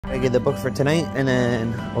I get the book for tonight, and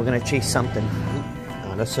then we're gonna chase something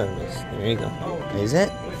on a service. There you go. Is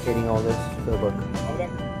it? Getting all this for the book.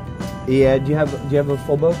 Yeah. Do you have a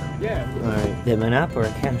full book? Yeah. All right. Do you have an app or a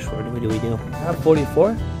Cashword? What do we do? I have 44.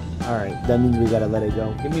 All right. That means we gotta let it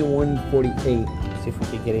go. Give me 148. See if we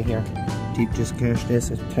can get it here. Deep just cashed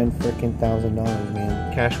this. It's $10,000,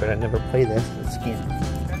 man. Cashword. I never played this. Let's get it.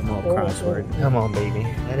 Come on, crossword. Come on, baby.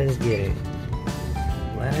 Let us get it.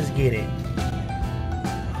 Let us get it.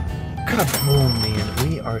 Kaboom, man.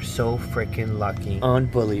 We are so freaking lucky.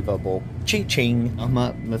 Unbelievable. Ching. I'm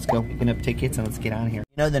up. Let's go. Picking up tickets and let's get out of here.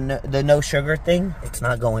 You know the no sugar thing? It's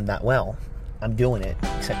not going that well. I'm doing it.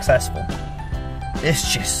 Successful.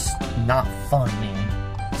 It's just not fun,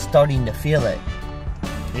 man. Starting to feel it.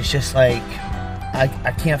 It's just like I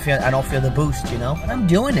can't feel. I don't feel the boost, you know. But I'm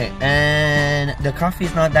doing it, and the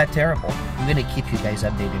coffee's not that terrible. I'm gonna keep you guys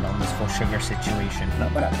updated on this full sugar situation.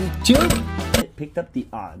 What up, picked up the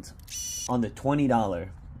odds on the $20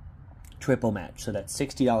 triple match, so that's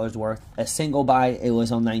 $60 worth. A single buy, it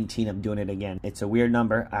was on 19. I'm doing it again. It's a weird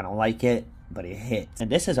number. I don't like it, but it hits. And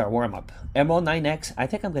this is our warm up. Emerald 9X. I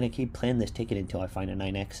think I'm gonna keep playing this ticket until I find a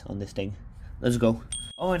 9X on this thing. Let's go.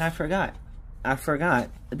 Oh, and I forgot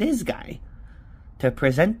this guy to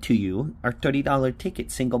present to you our $30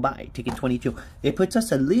 ticket, single buy, ticket 22. It puts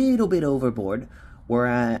us a little bit overboard. We're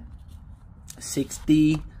at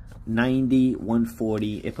 60, 90,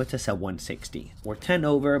 140. It puts us at 160. We're 10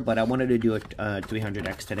 over, but I wanted to do a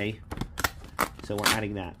 300X today, so we're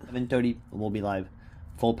adding that. 7:30, we'll be live.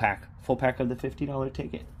 Full pack of the $50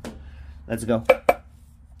 ticket. Let's go.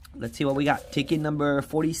 Let's see what we got. Ticket number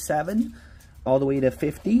 47, all the way to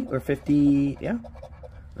 50 or 50. Yeah.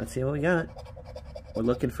 Let's see what we got. We're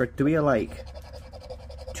looking for 3 alike.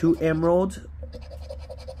 2 emeralds.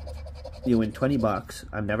 You win 20 bucks.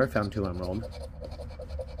 I've never found 2 emerald.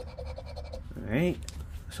 Alright.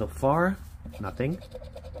 So far, nothing.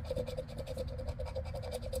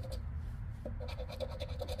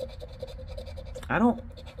 I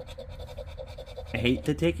hate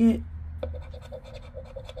the ticket.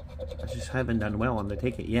 I just haven't done well on the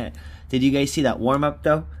ticket yet. Did you guys see that warm-up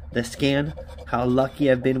though? The scan? How lucky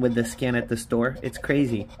I've been with the scan at the store. It's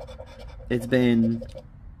crazy. It's been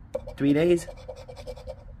 3 days.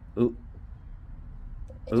 Oop.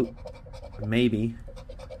 Maybe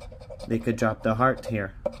they could drop the heart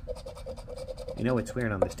here. You know what's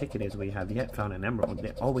weird on this ticket is we have yet found an emerald.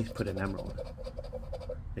 They always put an emerald.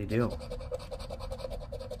 They do.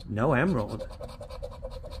 No emerald.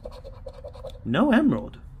 No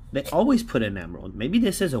emerald. They always put an emerald. Maybe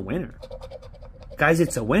this is a winner. Guys,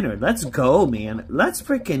 it's a winner. Let's go, man. Let's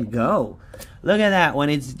freaking go. Look at that. When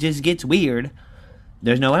it just gets weird,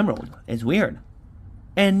 there's no emerald. It's weird.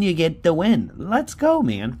 And you get the win. Let's go,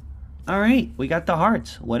 man. All right. We got the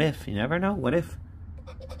hearts. What if? You never know. What if?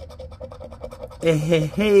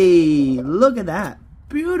 Hey. Look at that.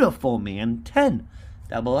 Beautiful, man. 10.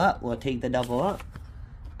 Double up. We'll take the double up.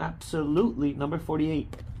 Absolutely. Number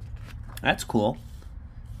 48. That's cool.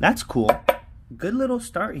 That's cool. Good little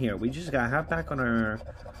start here. We just got half back on our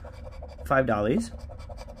 $5.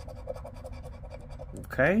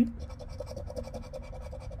 Okay.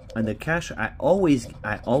 And the cash, I always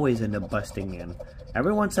end up busting, man.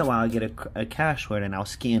 Every once in a while I get a cash word and I'll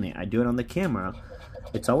scan it. I do it on the camera.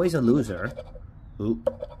 It's always a loser. Oop.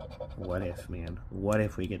 What if, man? What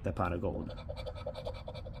if we get the pot of gold?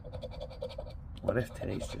 What if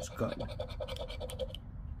today's just good?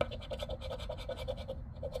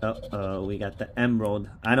 Uh-oh, we got the emerald.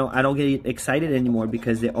 I don't get excited anymore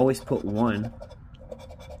because they always put 1.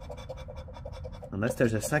 Unless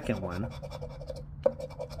there's a second one.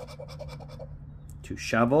 2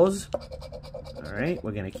 shovels. Alright,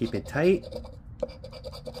 we're gonna keep it tight.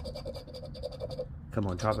 Come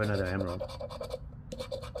on, drop another emerald.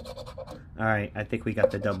 Alright, I think we got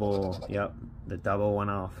the double. Yep, the double one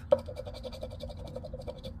off.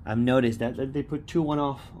 I've noticed that they put 2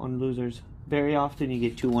 1-off on losers. Very often you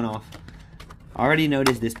get 2 1-off. Already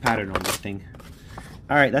noticed this pattern on this thing.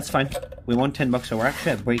 Alright, that's fine. We won 10 bucks, so we're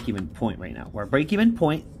actually at break-even point right now. We're at break-even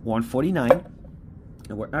point, 149.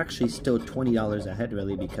 And we're actually still $20 ahead,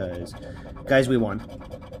 really, because, guys, we won.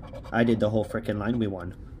 I did the whole freaking line. We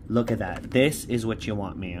won. Look at that. This is what you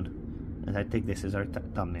want, man. And I think this is our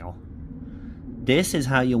thumbnail. This is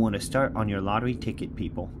how you want to start on your lottery ticket,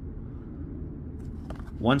 people.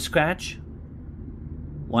 1 scratch,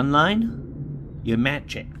 1 line, you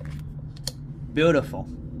match it. Beautiful.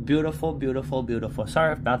 Beautiful, beautiful, beautiful.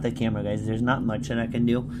 Sorry about the camera, guys. There's not much that I can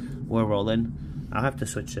do. We're rolling. I'll have to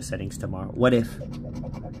switch the settings tomorrow. What if?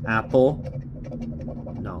 Apple.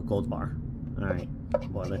 No, gold bar. Alright.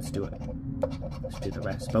 Well, let's do it. Let's do the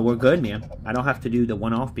rest. But we're good, man. I don't have to do the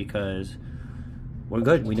one off because we're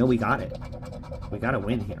good. We know we got it. We got to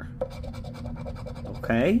win here.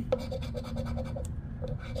 Okay.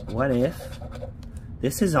 What if?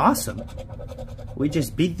 This is awesome. We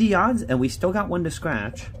just beat the odds and we still got one to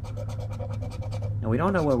scratch. And we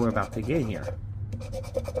don't know what we're about to get here.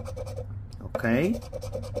 Okay.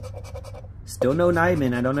 Still no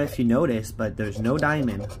diamond. I don't know if you noticed, but there's no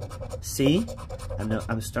diamond. See?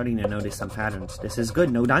 I'm starting to notice some patterns. This is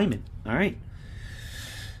good. No diamond. All right.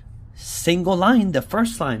 Single line. The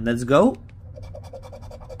first line. Let's go.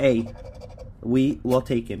 A. We will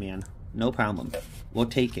take it, man. No problem. We'll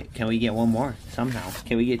take it. Can we get one more? Somehow.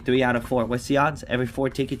 Can we get 3 out of 4? What's the odds? Every 4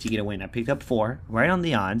 tickets you get a win. I picked up 4. Right on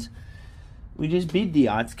the odds. We just beat the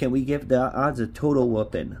odds. Can we give the odds a total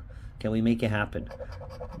whooping? Can we make it happen?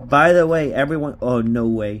 By the way, everyone... Oh, no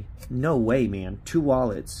way. No way, man. 2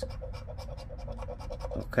 wallets.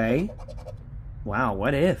 Okay. Wow,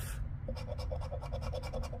 what if?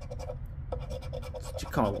 That's what you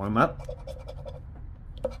call warm-up.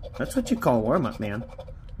 That's what you call warm-up, man.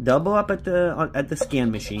 Double up at the scan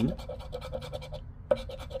machine.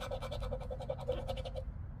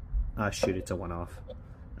 Ah, shoot, it's a one-off.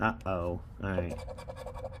 Uh-oh. Alright.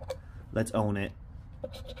 Let's own it.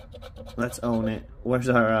 Let's own it. Where's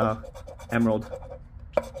our emerald?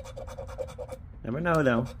 Never know,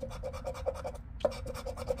 though.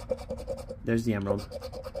 There's the emerald.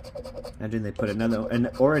 Imagine they put another...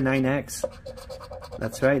 or a 9x.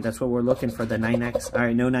 That's right. That's what we're looking for, the 9x.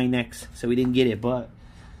 Alright, no 9x. So we didn't get it, but...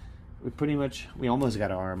 we almost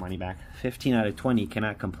got our money back. 15 out of 20,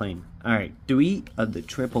 cannot complain. Alright, 3 of the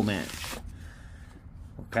triple match.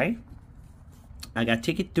 Okay. I got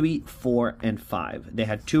ticket 3, 4, and 5. They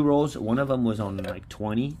had 2 rolls. One of them was on like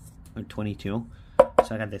 20 or 22.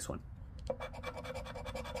 So I got this one.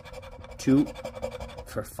 2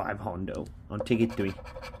 for 5 Hondo on ticket 3.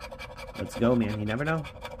 Let's go, man. You never know.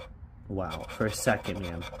 Wow. For a second,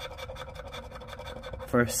 man.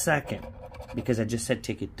 For a second. Because I just said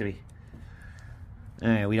ticket 3.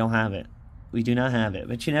 Alright, we don't have it. We do not have it.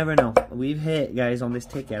 But you never know. We've hit, guys, on this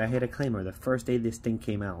ticket. I hit a claimer the first day this thing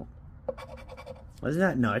came out. Wasn't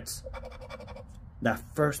that nuts? That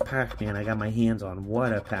first pack, man, I got my hands on.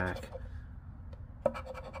 What a pack.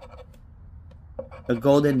 A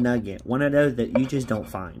golden nugget. One of those that you just don't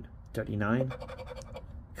find. 39.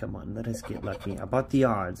 Come on, let us get lucky. I bought the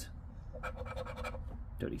odds.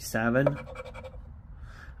 37.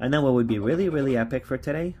 And then what would be really, really epic for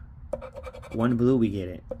today? 1 blue, we get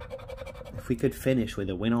it. If we could finish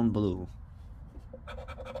with a win on blue.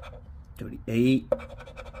 38.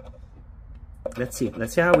 Let's see.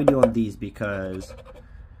 Let's see how we do on these because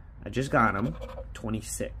I just got them.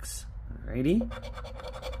 26. Alrighty.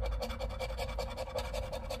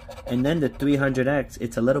 And then the 300X,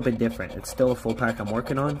 it's a little bit different. It's still a full pack I'm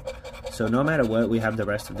working on. So no matter what, we have the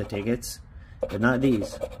rest of the tickets. But not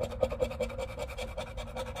these.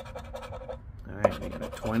 Alright, we got a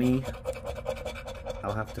 20.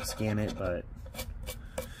 I'll have to scan it, but...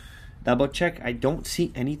 Double check. I don't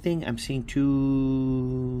see anything. I'm seeing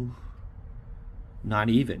 2... Not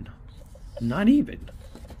even. Not even.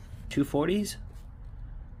 240s?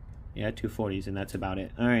 Yeah, 240s, and that's about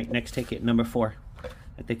it. Alright, next ticket, number 4.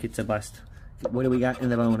 I think it's a bust. What do we got in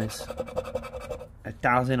the bonus?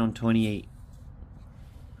 1,000 on 28.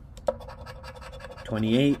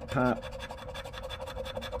 28, pop.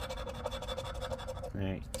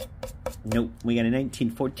 Alright. Nope. We got a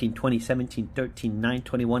 19, 14, 20, 17, 13, 9,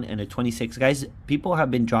 21, and a 26. Guys, people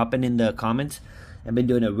have been dropping in the comments and been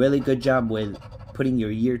doing a really good job with putting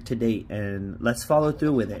your year to date, and let's follow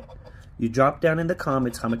through with it. You drop down in the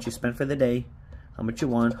comments how much you spent for the day, how much you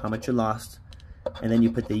won, how much you lost, and then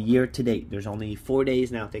you put the year to date. There's only 4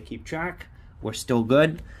 days now to keep track. We're still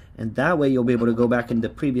good, and that way you'll be able to go back in the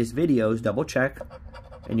previous videos, double check,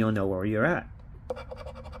 and you'll know where you're at.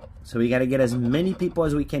 So we got to get as many people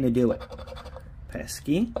as we can to do it.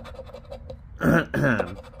 Pesky.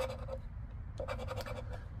 Alright,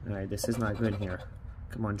 this is not good here.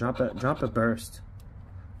 Come on, drop a burst.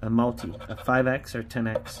 A multi. A 5x or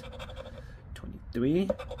 10x. 23.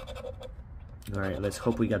 Alright, let's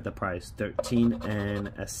hope we got the prize. 13 and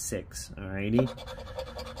a 6. Alrighty.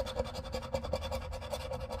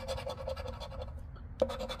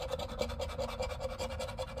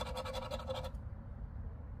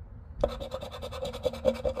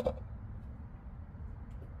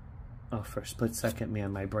 Oh, for a split second,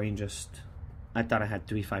 man, my brain just... I thought I had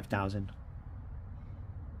 5,000.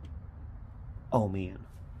 Oh, man.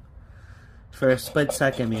 For a split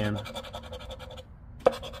second, man.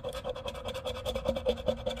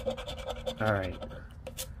 Alright.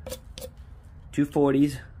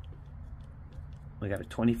 240s. We got a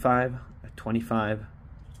 25, a 25,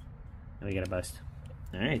 and we got a bust.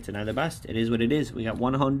 All right, it's another bust. It is what it is. We got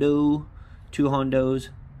one hondo, two hondos.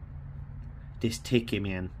 This ticket,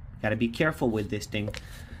 man. Gotta be careful with this thing.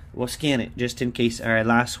 We'll scan it just in case. All right,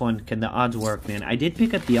 last one. Can the odds work, man? I did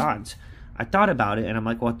pick up the odds. I thought about it, and I'm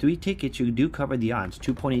like, well, 3 tickets, you do cover the odds.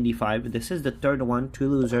 2.85. This is the third one. 2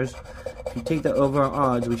 losers. If you take the overall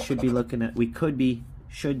odds, we should be looking at,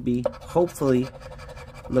 should be, hopefully,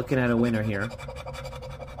 looking at a winner here.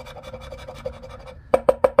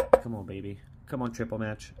 Come on, baby. Come on, triple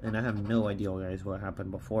match. And I have no idea, guys, what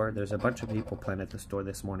happened before. There's a bunch of people playing at the store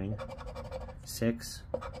this morning. 6,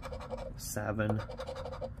 7,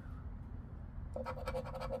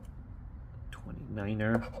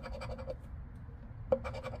 29er,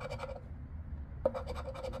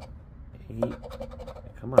 8.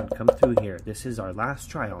 Come on, come through here. This is our last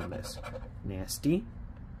try on this. Nasty.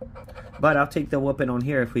 But I'll take the whooping on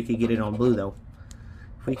here if we could get it on blue, though.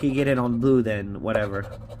 If we could get it on blue, then whatever.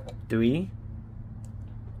 3.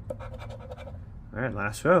 Alright,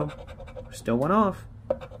 last row. Still one off.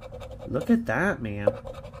 Look at that, man.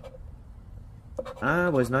 I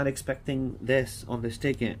was not expecting this on this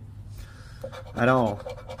ticket at all.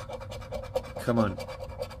 Come on.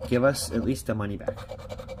 Give us at least the money back.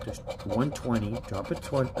 Just 120. Drop it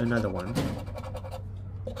to another one.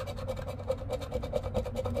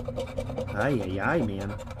 Ay, ay, ay,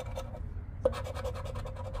 man.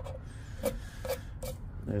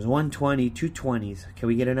 There's 120, 2 20s. Can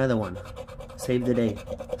we get another one? Save the day.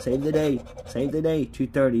 Save the day. Save the day. 2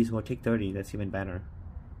 30s. We'll take 30. That's even better.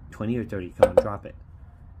 20 or 30. Come on, drop it.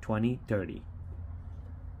 20, 30.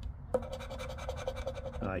 Ay,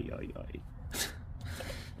 ay, ay.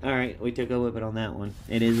 Alright, we took a little bit on that one.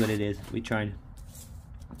 It is what it is. We tried.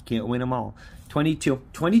 Can't win them all. 22.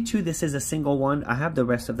 22, this is a single one. I have the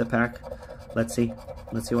rest of the pack. Let's see.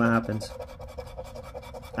 Let's see what happens.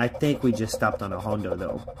 I think we just stopped on a Hondo,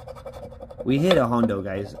 though. We hit a Hondo,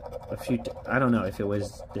 guys. I don't know if it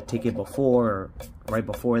was the ticket before or right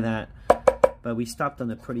before that. But we stopped on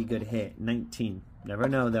a pretty good hit. 19. Never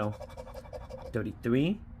know, though.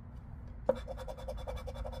 33.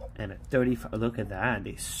 And a 35. Look at that.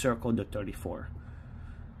 They circled the 34.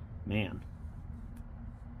 Man.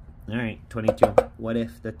 Alright, 22. What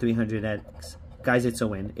if the 300X? Guys, it's a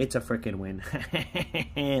win. It's a freaking win.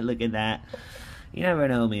 Look at that. You never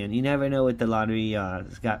know, man. You never know what the lottery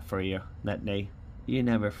has got for you that day. You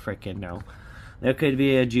never freaking know. There could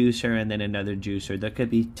be a juicer and then another juicer. There could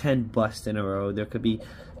be 10 busts in a row. There could be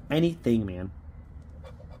anything, man.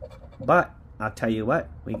 But I'll tell you what.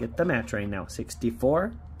 We get the match right now.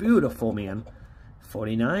 64. Beautiful, man.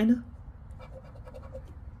 49.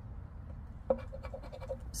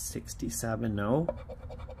 67. No.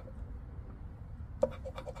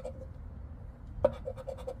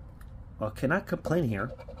 Well, cannot complain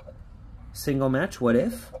here. Single match, what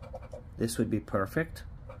if? This would be perfect.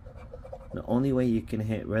 The only way you can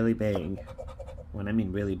hit really big, when I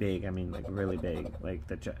mean really big, I mean like really big. Like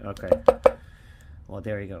okay. Well,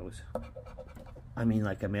 there he goes. I mean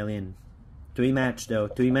like a million. 3 match though.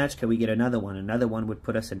 3 match, can we get another one? Another one would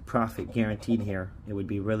put us in profit guaranteed here. It would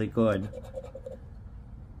be really good.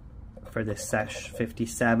 For this sesh.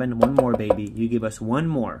 57. One more, baby. You give us one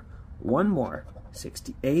more. One more.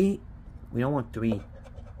 68. We don't want 3.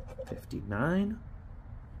 59.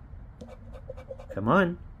 Come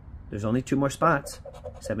on. There's only 2 more spots.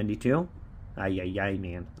 72. Ay, ay, ay,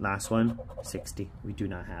 man. Last one. 60. We do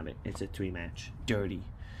not have it. It's a 3 match. Dirty.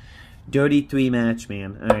 Dirty 3 match,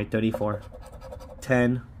 man. Alright, 34.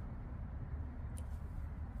 10.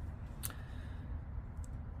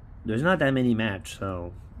 There's not that many match,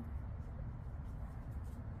 so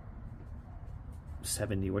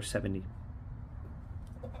 70. We're 70.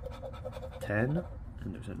 10.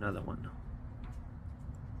 And there's another one.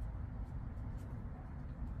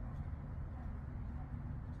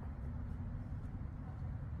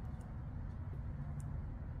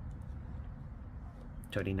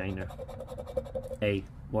 $39er. Hey,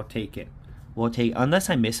 we'll take it. We'll take, unless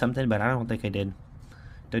I missed something, but I don't think I did.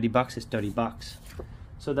 30 bucks is 30 bucks.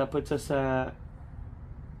 So that puts us at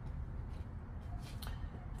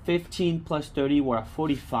 15 plus 30. We're at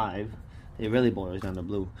 45. It really boils down to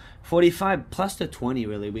blue. 45 plus the 20,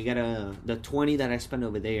 really. We got the 20 that I spent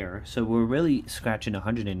over there. So we're really scratching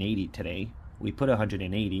 180 today. We put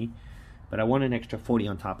 180, but I want an extra 40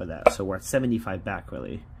 on top of that. So we're at 75 back,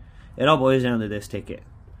 really. It all boils down to this ticket.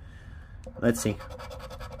 Let's see.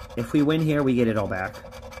 If we win here, we get it all back.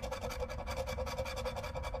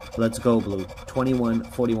 Let's go, blue. 21,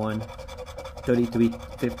 41, 33,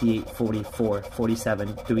 58, 44,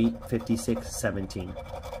 47, 3, 56, 17.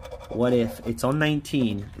 What if it's on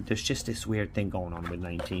 19? There's just this weird thing going on with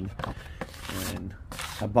 19. And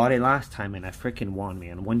I bought it last time and I freaking won,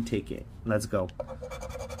 man. 1 ticket. Let's go.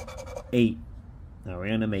 8. A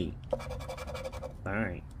random 8.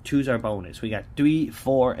 Alright. 2's our bonus. We got 3,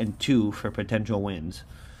 4, and 2 for potential wins.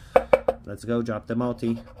 Let's go. Drop the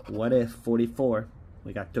multi. What if 44?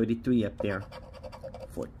 We got 33 up there.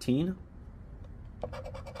 14.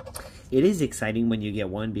 It is exciting when you get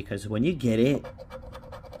 1 because when you get it,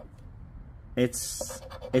 it's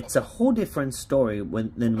a whole different story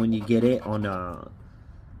than when you get it on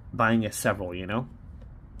buying a several, you know?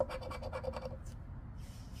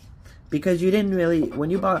 Because you didn't really, when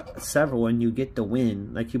you bought several and you get the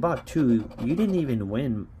win, like you bought 2, you didn't even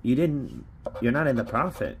win. You're not in the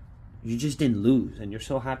profit. You just didn't lose, and you're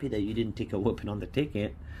so happy that you didn't take a whooping on the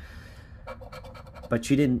ticket. But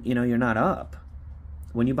you didn't, you know, you're not up.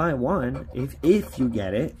 When you buy 1, if you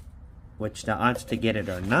get it, which the odds to get it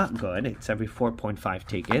are not good, it's every 4.5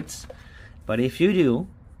 tickets. But if you do,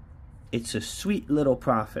 it's a sweet little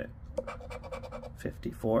profit.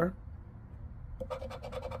 54.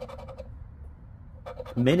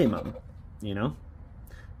 Minimum, you know?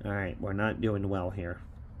 Alright, we're not doing well here.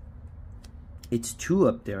 It's 2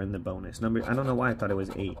 up there in the bonus. Number, I don't know why I thought it was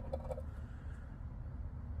 8.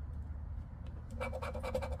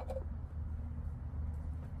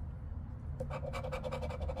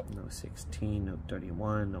 No 16, no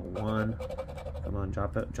 31, no 1. Come on,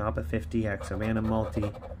 drop a 50x, a random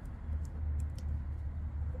multi.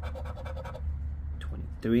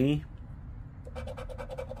 23.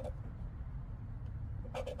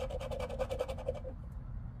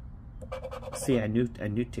 See, I knew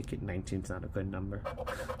ticket 19's not a good number.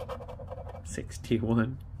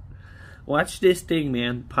 61. Watch this thing,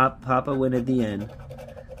 man. Papa win at the end.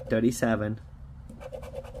 37.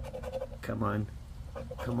 Come on.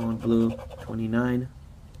 Come on, blue. 29.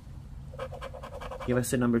 Give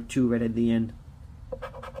us a number 2 right at the end.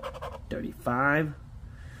 35.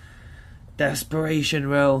 Desperation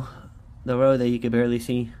row. The row that you can barely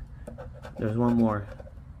see. There's one more.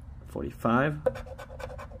 45.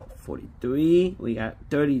 43. We got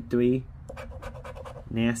 33.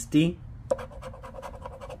 Nasty.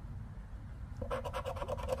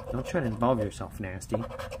 Don't try to involve yourself, nasty.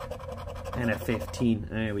 And a 15.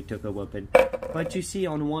 Alright, we took a whooping. But you see,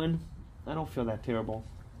 on 1, I don't feel that terrible.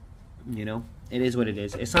 You know? It is what it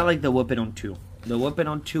is. It's not like the whooping on 2. The whooping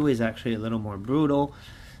on 2 is actually a little more brutal.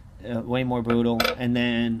 Way more brutal. And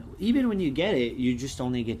then, even when you get it, you just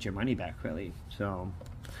only get your money back, really. So,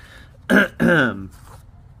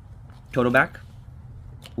 total back?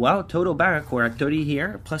 Well, total back, we're at 30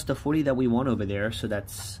 here, plus the 40 that we won over there, so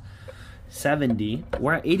that's 70.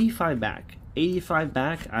 We're at 85 back. 85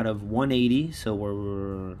 back out of 180, so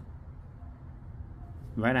we're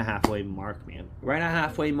right at halfway mark, man. Right at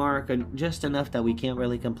halfway mark, and just enough that we can't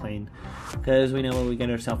really complain, because we know what we get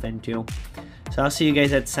ourselves into. So I'll see you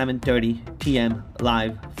guys at 7:30 p.m.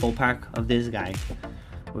 live, full pack of this guy.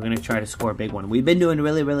 We're going to try to score a big one. We've been doing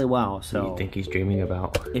really, really well. So what do you think he's dreaming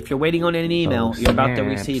about? If you're waiting on an email, you're about to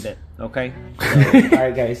receive it. Okay? So,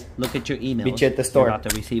 alright, guys. Look at your email. Meet you at the store. You're about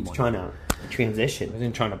to receive one. Trying to transition. I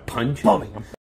wasn't trying to punch.